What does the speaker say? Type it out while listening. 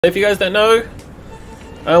If you guys don't know,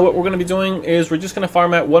 what we're going to be doing is we're just going to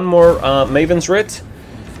farm out one more Maven's Writ,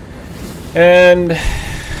 and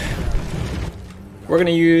we're going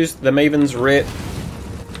to use the Maven's Writ.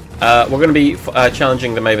 We're going to be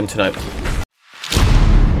challenging the Maven tonight.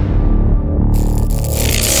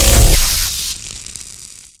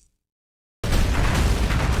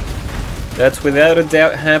 That's without a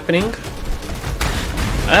doubt happening.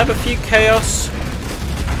 I have a few chaos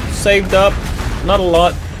saved up, not a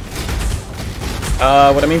lot.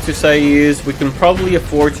 What I mean to say is we can probably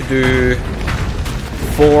afford to do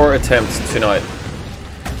 4 attempts tonight.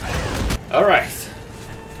 Alright.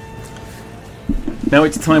 Now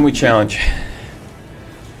it's time we challenge.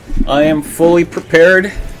 I am fully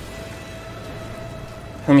prepared.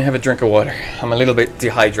 Let me have a drink of water. I'm a little bit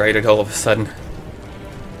dehydrated all of a sudden.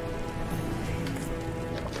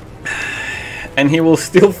 And he will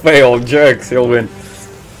still fail. Jerks, he'll win.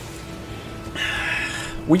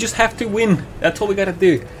 We just have to win. That's all we gotta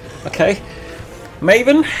do. Okay?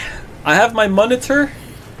 Maven, I have my monitor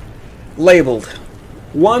labeled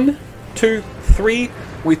 1, 2, 3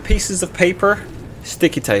 with pieces of paper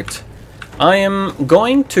sticky taped. I am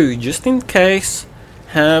going to, just in case,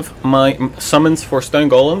 have my summons for stone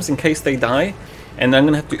golems in case they die, and I'm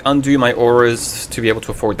gonna have to undo my auras to be able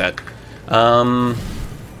to afford that.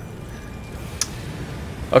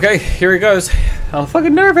 Okay, here he goes. I'm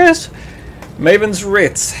fucking nervous. Maven's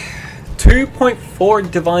Writs.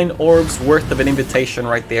 2.4 divine orbs worth of an invitation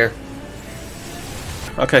right there.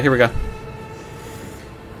 Okay, here we go.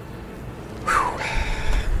 Whew.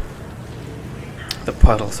 The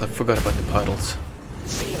puddles. I forgot about the puddles.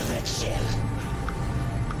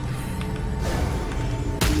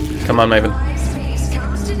 Come on, Maven.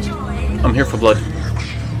 I'm here for blood.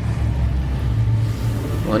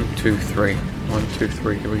 1, 2, 3. 1, 2,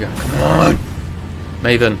 3. Here we go. Come on,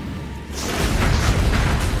 Maven.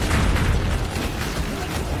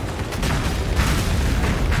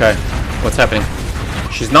 Okay, what's happening?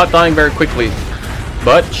 She's not dying very quickly,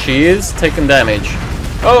 but she is taking damage.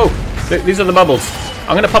 Oh, these are the bubbles.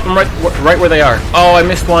 I'm gonna pop them right where they are. Oh, I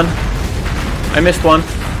missed one. I missed one.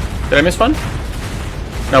 Did I miss one?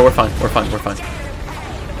 No, we're fine. We're fine. We're fine.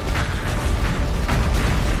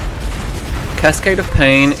 Cascade of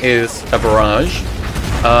Pain is a barrage.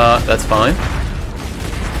 That's fine.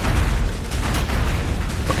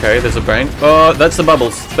 Okay, there's a brain. Oh, that's the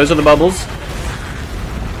bubbles. Those are the bubbles.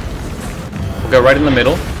 We'll go right in the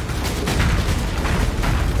middle.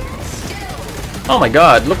 Oh my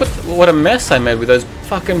god, look what a mess I made with those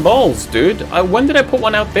fucking balls, dude. When did I put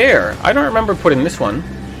one out there? I don't remember putting this one.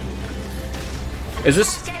 Is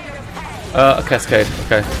this a cascade?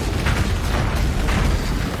 Okay.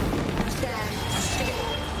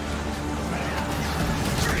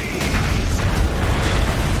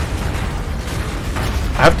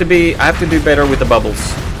 I have to do better with the bubbles.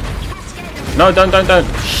 No, don't.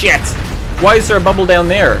 Shit! Why is there a bubble down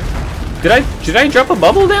there? Did I drop a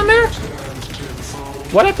bubble down there?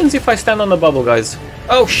 What happens if I stand on the bubble, guys?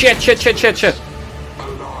 Oh shit!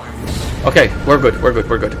 Okay, we're good.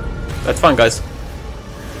 That's fine, guys.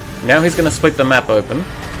 Now he's gonna split the map open,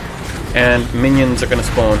 and minions are gonna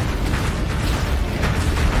spawn.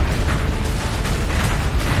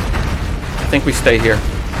 I think we stay here.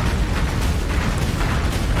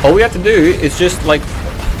 All we have to do is just like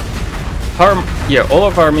harm. Yeah, all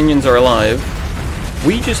of our minions are alive.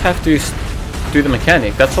 We just have to do the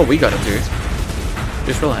mechanic. That's all we gotta do.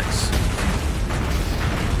 Just relax.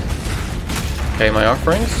 Okay, my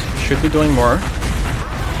offerings should be doing more.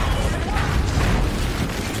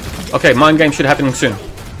 Okay, mind game should happen soon.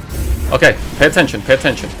 Okay, pay attention.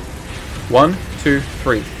 1, 2,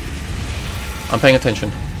 3. I'm paying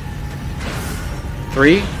attention.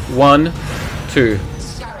 3, 1, 2.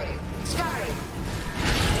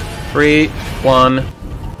 3, 1,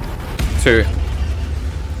 2.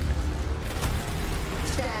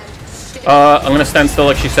 I'm gonna stand still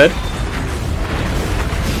like she said.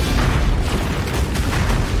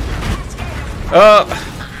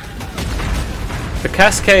 The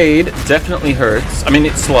cascade definitely hurts. I mean,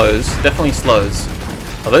 it slows. Definitely slows.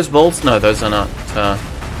 Are those bolts? No, those are not.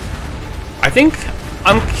 I think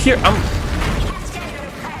I'm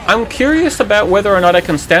curious about whether or not I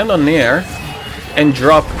can stand on there and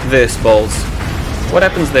drop this balls. What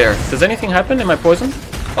happens there? Does anything happen? Am I poisoned?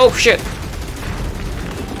 Oh shit!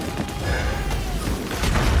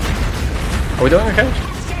 Are we doing okay?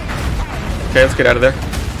 Okay, let's get out of there.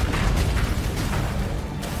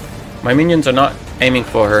 My minions are not aiming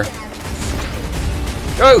for her.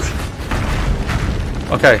 Oh!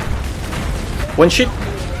 Okay. When she...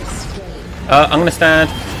 I'm gonna stand...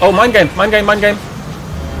 Oh, mind game!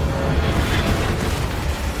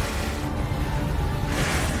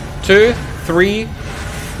 2, 3,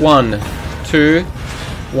 1, 2,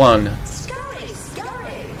 1.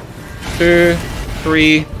 2,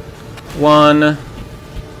 3, 1.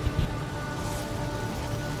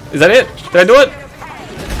 Is that it? Did I do it?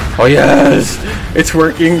 Oh yes! It's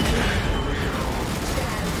working!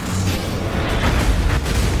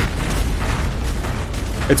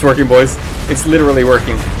 It's working, boys. It's literally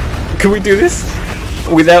working. Can we do this?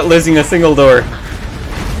 Without losing a single door.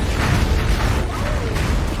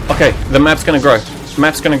 Okay, the map's gonna grow. The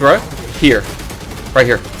map's gonna grow. Here. Right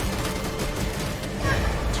here.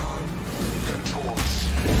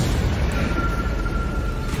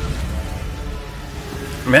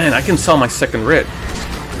 Man, I can sell my second writ.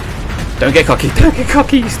 Don't get cocky. Don't get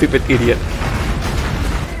cocky, you stupid idiot.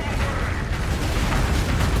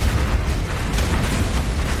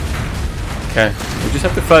 Okay, we just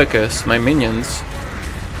have to focus. My minions.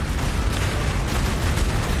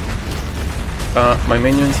 My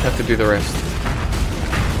minions have to do the rest.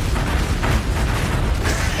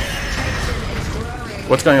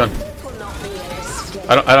 What's going on?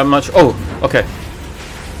 I'm not sure. Oh, okay.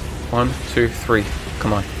 1, 2, 3.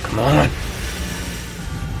 Come on, come on.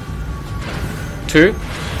 2,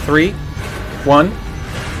 3, 1,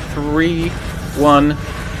 3, 1,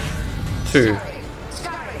 2.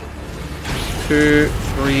 2,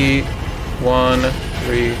 3, 1,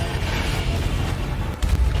 3.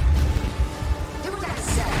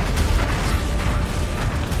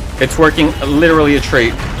 It's working, literally a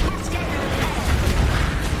treat.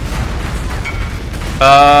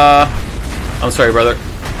 I'm sorry, brother.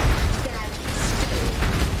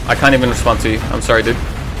 I can't even respond to you. I'm sorry, dude.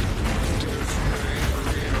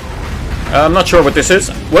 I'm not sure what this is.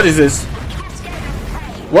 What is this?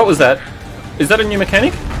 What was that? Is that a new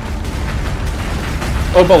mechanic?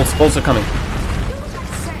 Oh, bolts. Bolts are coming.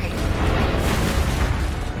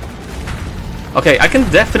 Okay, I can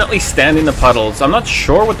definitely stand in the puddles. I'm not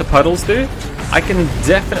sure what the puddles do. I can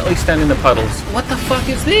definitely stand in the puddles. What the fuck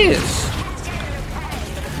is this?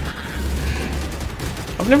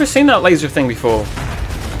 I've never seen that laser thing before.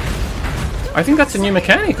 I think that's a new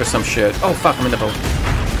mechanic or some shit. Oh fuck, I'm in the bolt.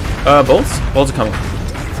 Bolts? Bolts are coming.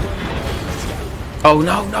 Oh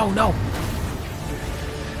no, no, no.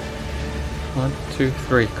 1, 2,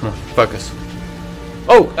 3. Come on, focus.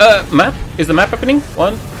 Oh, map? Is the map opening?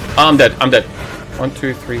 1. Oh, I'm dead. I'm dead. 1,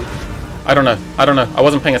 2, 3. I don't know. I don't know. I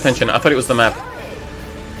wasn't paying attention. I thought it was the map.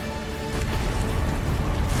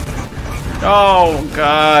 Oh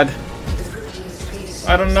god.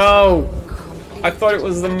 I don't know. I thought it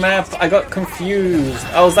was the map. I got confused.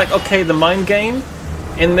 I was like, okay, the mind game,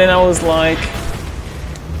 and then I was like,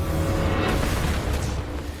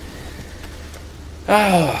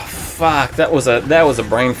 oh fuck, that was a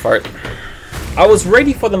brain fart. I was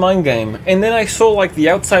ready for the mind game, and then I saw like the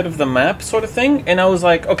outside of the map sort of thing, and I was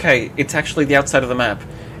like, okay, it's actually the outside of the map.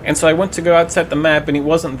 And so I went to go outside the map, and it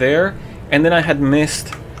wasn't there, and then I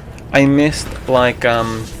missed like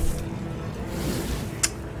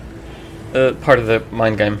part of the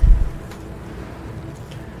mind game.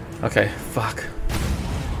 Okay, fuck.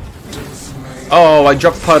 Oh, I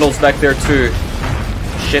dropped puddles back there too.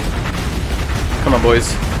 Shit. Come on,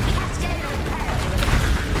 boys.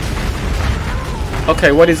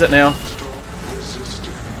 Okay, what is it now?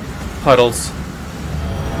 Puddles.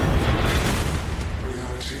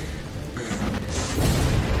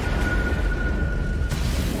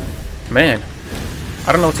 Man,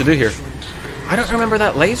 I don't know what to do here. I don't remember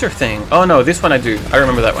that laser thing. Oh no, this one I do. I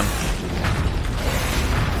remember that one.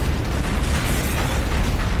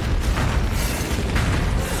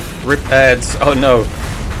 Rip ads. Oh no.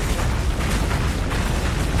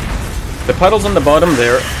 The puddles on the bottom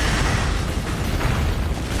there.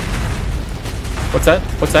 What's that?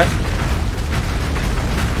 What's that?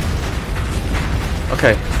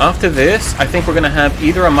 Okay, after this, I think we're gonna have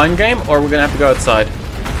either a mind game or we're gonna have to go outside.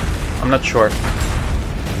 I'm not sure.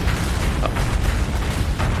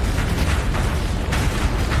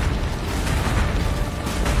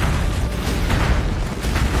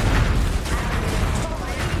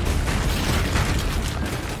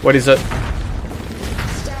 What is it?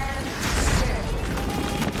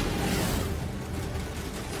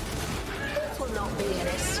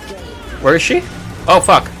 Where is she? Oh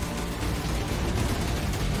fuck.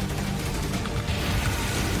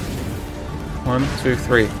 One, two,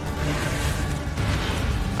 three.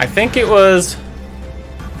 I think it was...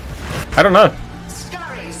 I don't know.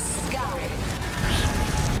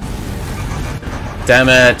 Damn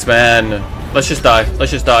it, man. Let's just die.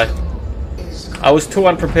 Let's just die. I was too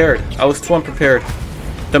unprepared. I was too unprepared.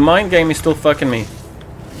 The mind game is still fucking me.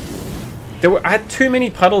 I had too many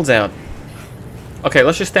puddles out. Okay,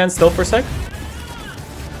 let's just stand still for a sec.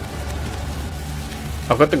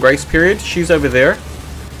 I've got the grace period. She's over there.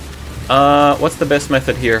 What's the best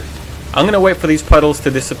method here? I'm gonna wait for these puddles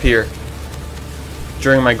to disappear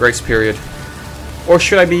during my grace period. Or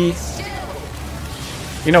should I be...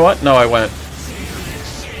 You know what? No, I won't.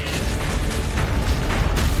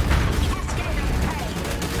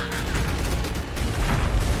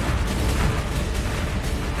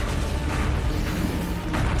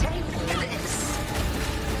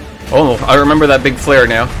 Oh, I remember that big flare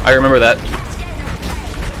now. I remember that.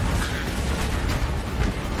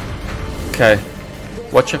 Okay.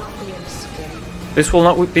 Watch it. This will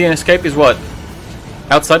not be an escape is what?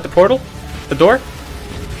 Outside the portal? The door?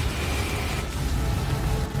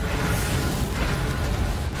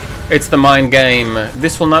 It's the mind game.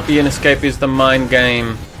 This will not be an escape is the mind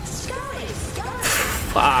game.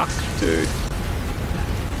 Fuck, dude.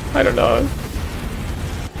 I don't know.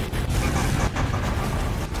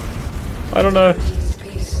 I don't know.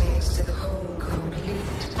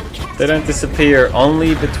 They don't disappear,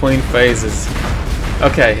 only between phases.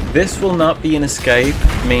 Okay, this will not be an escape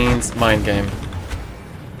means mind game.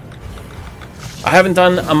 I haven't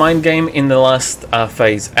done a mind game in the last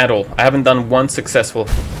phase at all. I haven't done one successful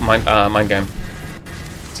mind game.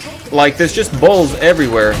 Like, there's just balls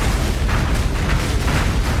everywhere.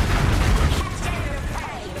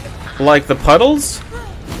 Like the puddles?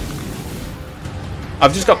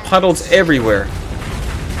 I've just got puddles everywhere.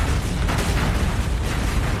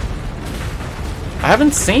 I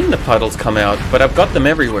haven't seen the puddles come out, but I've got them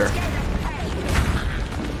everywhere.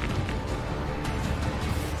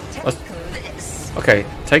 Okay,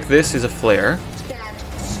 take this is a flare.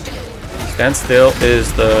 Stand still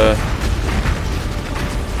is the...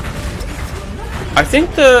 I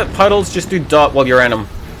think the puddles just do dot while you're at them.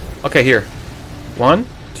 Okay, here. 1,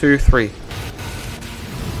 2, 3.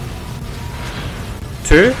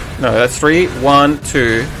 2? No, that's 3. 1,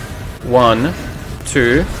 2. 1,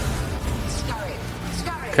 2.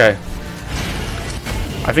 Okay.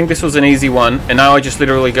 I think this was an easy one, and now I just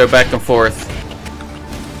literally go back and forth.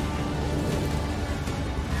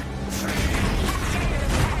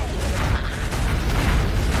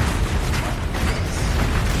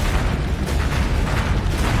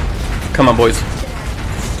 Come on, boys.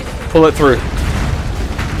 Pull it through.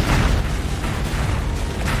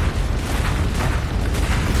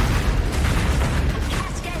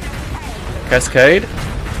 Cascade.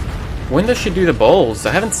 When does she do the bowls?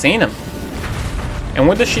 I haven't seen them. And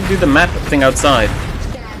when does she do the map thing outside?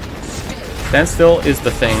 Stand still is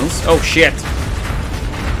the things. Oh shit.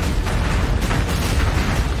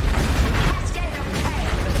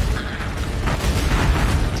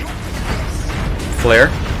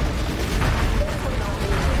 Flare.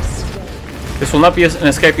 This will not be an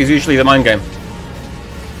escape, is usually the mind game.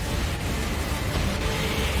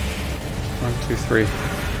 1, 2, 3.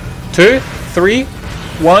 2, 3,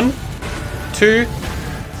 1, 2,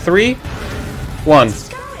 3, 1.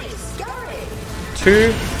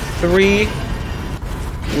 2, 3,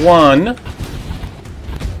 1,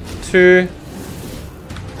 2,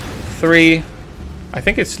 3. I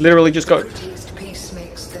think it's literally just got...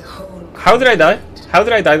 How did I die? How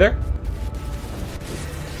did I die there?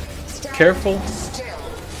 Careful.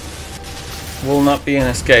 Will not be an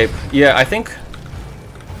escape. Yeah, I think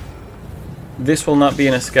this will not be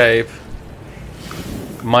an escape.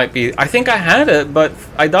 Might be. I think I had it, but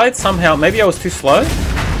I died somehow. Maybe I was too slow.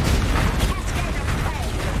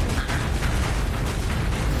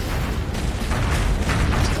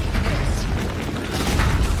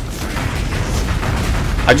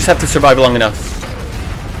 I just have to survive long enough.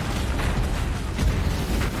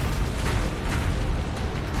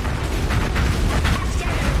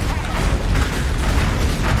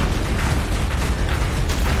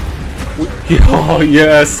 Oh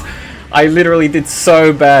yes, I literally did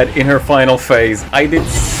so bad in her final phase. I did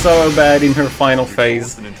so bad in her final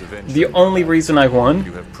phase. The only reason I won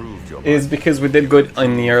is because we did good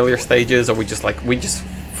in the earlier stages, or we just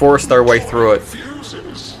forced our way through it.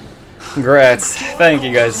 Congrats, thank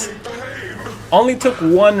you guys. Only took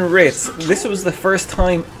 1 Writs. This was the first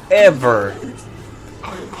time ever.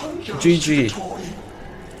 GG.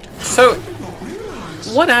 So,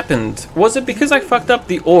 what happened? Was it because I fucked up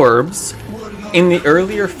the orbs? In the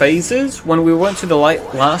earlier phases, when we went to the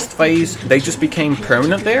last phase, they just became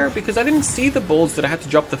permanent there? Because I didn't see the balls that I had to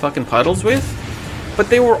drop the fucking puddles with. But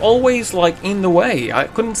they were always, like, in the way. I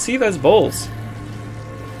couldn't see those balls.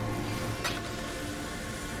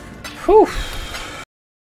 Whew.